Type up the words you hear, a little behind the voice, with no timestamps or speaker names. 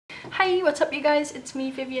Hi, what's up you guys? It's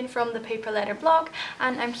me, Vivian from the Paper Letter blog,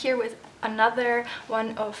 and I'm here with another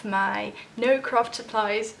one of my no craft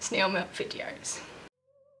supplies snail mail videos.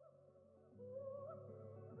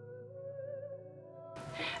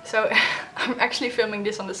 So I'm actually filming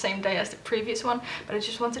this on the same day as the previous one, but I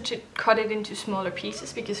just wanted to cut it into smaller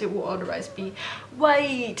pieces because it will otherwise be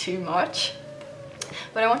way too much.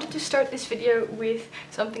 But I wanted to start this video with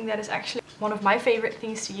something that is actually one of my favorite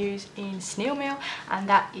things to use in snail mail, and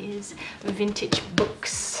that is vintage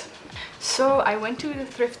books. So I went to the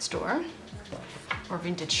thrift store or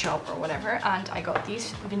vintage shop or whatever, and I got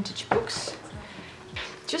these vintage books.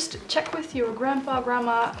 Just check with your grandpa,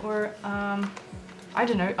 grandma, or I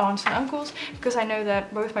don't know, aunts and uncles, because I know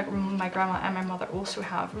that both my grandma and my mother also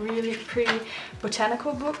have really pretty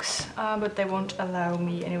botanical books, but they won't allow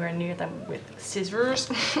me anywhere near them with scissors.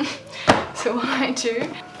 So what I do,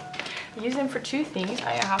 I use them for two things.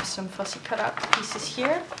 I have some fussy cutout pieces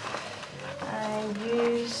here.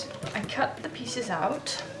 I cut the pieces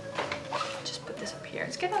out. Just put this up here.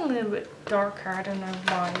 It's getting a little bit darker, I don't know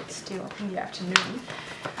why, it's still in the afternoon.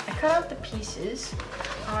 I cut out the pieces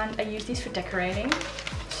and I use these for decorating.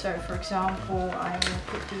 So for example, I will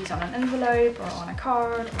put these on an envelope or on a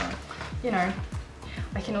card, or you know,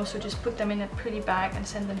 I can also just put them in a pretty bag and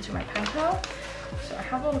send them to my pen pal. So I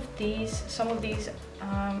have all of these. Some of these,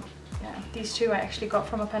 these two I actually got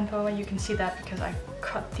from a pen pal, and you can see that because I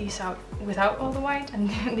cut these out without all the white, and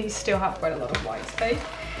these still have quite a lot of white space.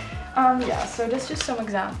 Yeah, so that's just some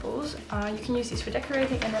examples. You can use these for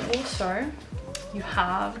decorating, and then also you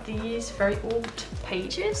have these very old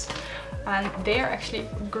pages, and they're actually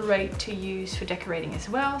great to use for decorating as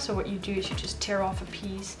well. So what you do is you just tear off a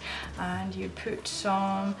piece and you put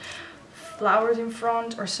some flowers in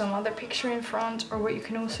front or some other picture in front, or what you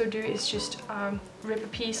can also do is just rip a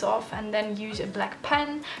piece off and then use a black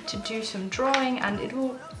pen to do some drawing, and it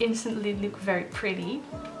will instantly look very pretty.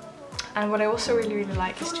 And what I also really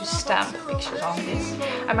like is to stamp pictures on this.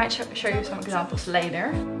 I might show you some examples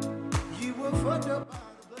later.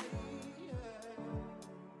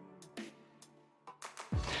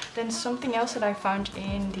 Then something else that I found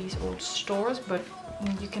in these old stores, but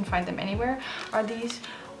you can find them anywhere, are these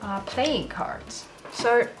playing cards.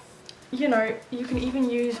 So, you know, you can even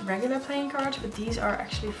use regular playing cards, but these are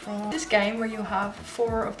actually from this game where you have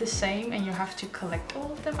 4 of the same and you have to collect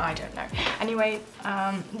all of them. I don't know. Anyway,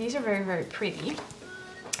 these are very pretty,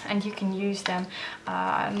 and you can use them.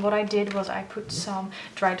 And what I did was I put some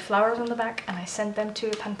dried flowers on the back and I sent them to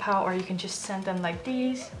a pen pal, or you can just send them like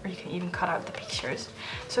these, or you can even cut out the pictures.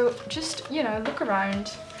 So just, you know, look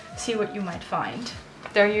around, see what you might find.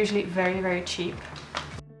 They're usually very cheap.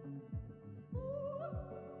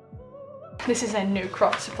 This is a no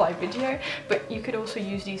craft supply video, but you could also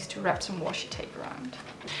use these to wrap some washi tape around.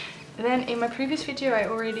 And then in my previous video I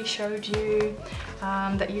already showed you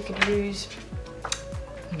that you could use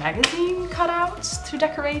magazine cutouts to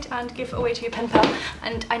decorate and give away to your pen pal,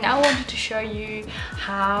 and I now wanted to show you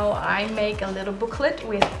how I make a little booklet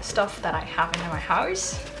with stuff that I have in my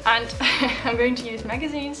house. And I'm going to use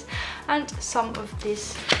magazines and some of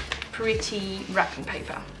this pretty wrapping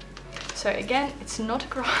paper. So again, it's not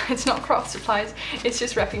craft supplies, it's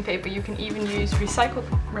just wrapping paper. You can even use recycled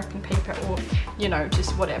wrapping paper, or you know,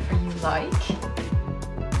 just whatever you like.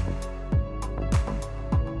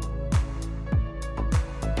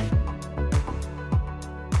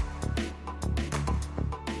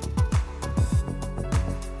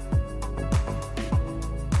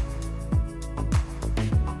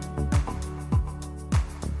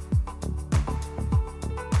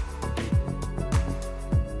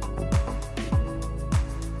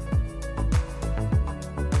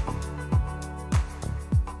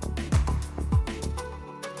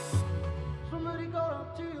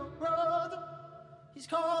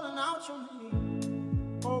 Calling out your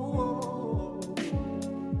name, oh,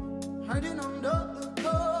 hiding under the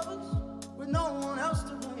covers with no one else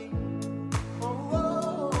to blame,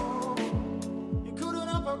 oh, you couldn't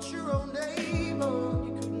help out your own neighbor,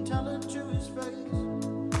 you couldn't tell it to his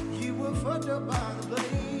face, you were fucked up by the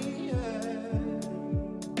blame.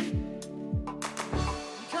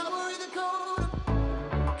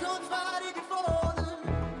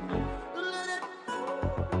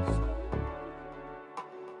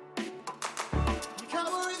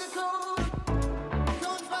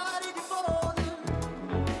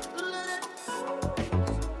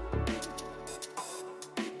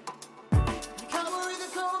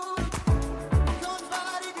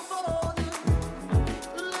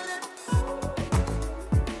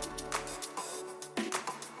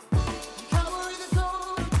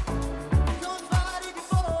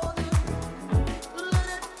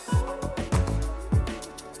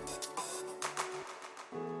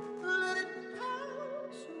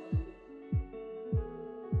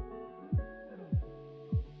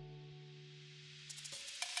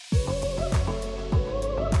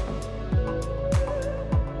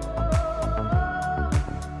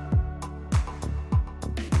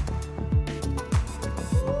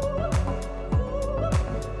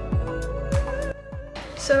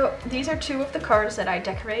 So these are two of the cards that I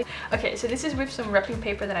decorate. Okay, so this is with some wrapping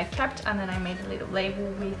paper that I kept, and then I made a little label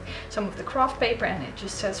with some of the craft paper, and it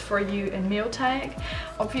just says "for you" and mail tag.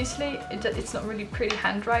 Obviously it's not really pretty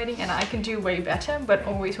handwriting and I can do way better, but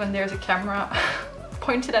always when there's a camera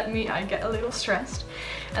pointed at me I get a little stressed.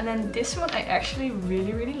 And then this one I actually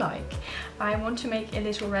really like. I want to make a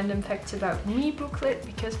little random facts about me booklet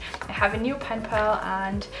because I have a new pen pal,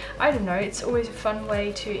 and I don't know, it's always a fun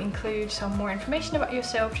way to include some more information about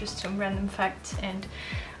yourself, just some random facts, and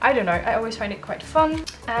I don't know, I always find it quite fun.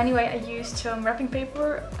 Anyway, I used some wrapping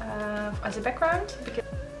paper as a background because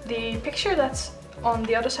the picture that's on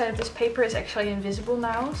the other side of this paper is actually invisible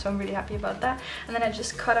now, so I'm really happy about that. And then I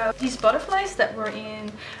just cut out these butterflies that were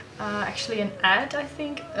in actually an ad, I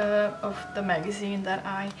think, of the magazine that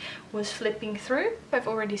I was flipping through. I've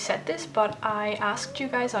already said this, but I asked you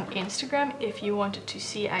guys on Instagram if you wanted to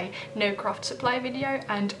see a no craft supply video,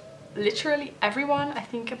 and literally everyone, I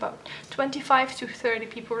think about 25 to 30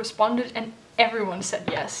 people responded, and everyone said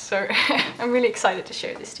yes, so I'm really excited to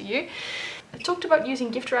share this to you. I talked about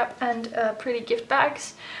using gift wrap and pretty gift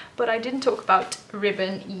bags, but I didn't talk about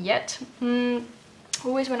ribbon yet.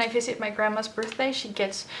 Always when I visit my grandma's birthday, she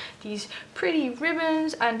gets these pretty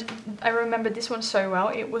ribbons, and I remember this one so well.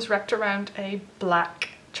 It was wrapped around a black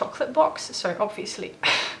chocolate box, so obviously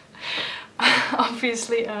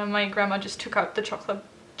my grandma just took out the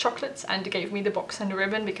chocolates and gave me the box and the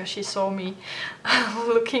ribbon because she saw me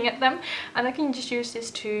looking at them. And I can just use this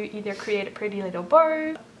to either create a pretty little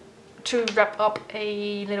bow, to wrap up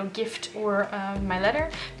a little gift, or my letter,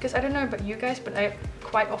 because I don't know about you guys, but I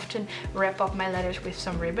quite often wrap up my letters with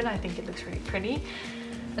some ribbon. I think it looks really pretty.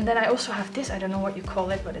 And then I also have this, I don't know what you call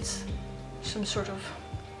it, but it's some sort of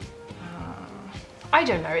I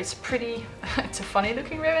don't know, it's pretty it's a funny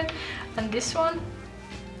looking ribbon. And this one,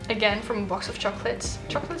 again from a box of chocolates.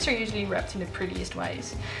 Chocolates are usually wrapped in the prettiest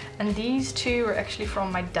ways, and these two are actually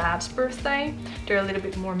from my dad's birthday. They're a little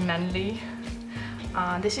bit more manly.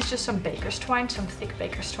 This is just some baker's twine, some thick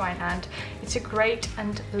baker's twine, and it's a great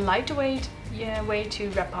and lightweight way to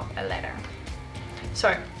wrap up a letter.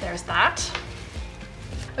 So there's that.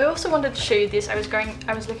 I also wanted to show you this. I was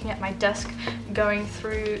looking at my desk, going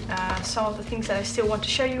through some of the things that I still want to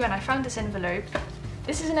show you, and I found this envelope.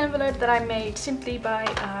 This is an envelope that I made simply by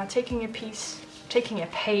taking a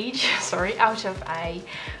page, sorry, out of a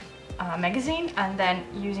magazine and then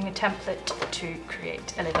using a template to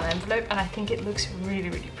create a little envelope, and I think it looks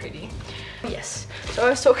really pretty. Yes, so I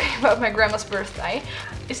was talking about my grandma's birthday.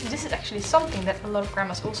 This is actually something that a lot of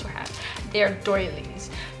grandmas also have. They're doilies.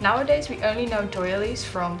 Nowadays we only know doilies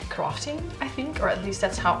from crafting, I think, or at least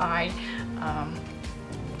that's how I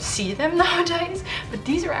see them nowadays. But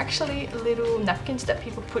these are actually little napkins that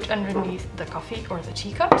people put underneath the coffee or the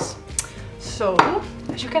teacups. So,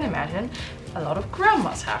 as you can imagine, a lot of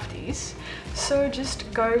grandmas have these. So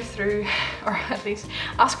just go through, or at least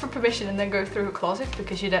ask for permission and then go through a closet,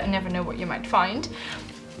 because you never know what you might find.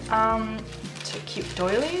 So cute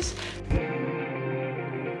doilies.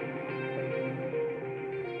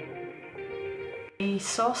 I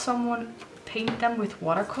saw someone paint them with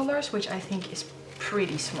watercolors, which I think is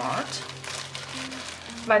pretty smart.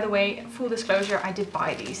 By the way, full disclosure, I did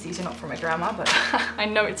buy these. These are not for my grandma, but I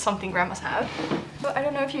know it's something grandmas have. But I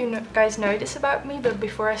don't know if you guys know this about me, but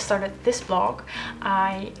before I started this blog,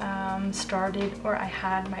 I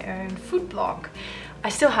had my own food blog. I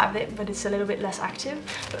still have it, but it's a little bit less active.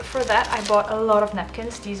 But for that, I bought a lot of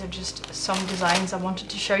napkins. These are just some designs I wanted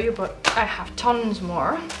to show you, but I have tons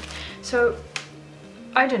more. So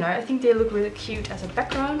I don't know, I think they look really cute as a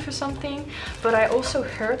background for something, but I also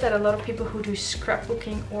heard that a lot of people who do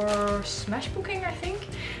scrapbooking or smashbooking, I think,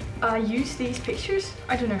 use these pictures.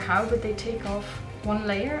 I don't know how, but they take off one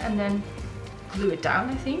layer and then glue it down,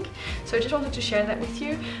 I think. So I just wanted to share that with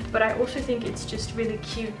you, but I also think it's just really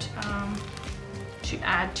cute to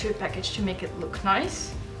add to a package to make it look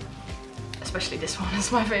nice. Especially this one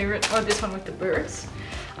is my favorite, or this one with the birds.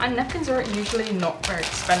 And napkins are usually not very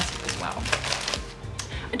expensive as well.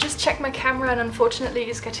 I just checked my camera and unfortunately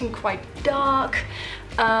it's getting quite dark,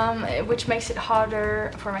 which makes it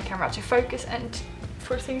harder for my camera to focus and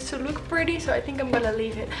for things to look pretty, so I think I'm gonna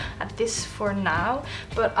leave it at this for now.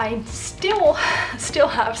 But I still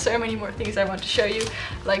have so many more things I want to show you,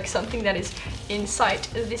 like something that is inside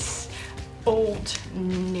this old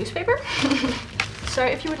newspaper. So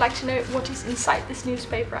if you would like to know what is inside this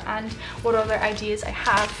newspaper and what other ideas I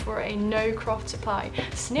have for a no craft supply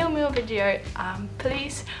snail mail video,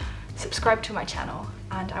 please subscribe to my channel,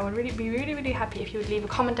 and I would really be really happy if you would leave a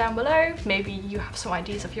comment down below. Maybe you have some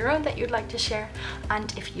ideas of your own that you'd like to share,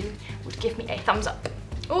 and if you would give me a thumbs up.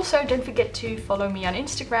 Also, don't forget to follow me on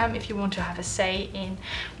Instagram if you want to have a say in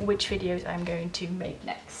which videos I'm going to make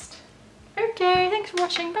next. Okay, thanks for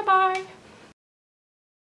watching. Bye bye.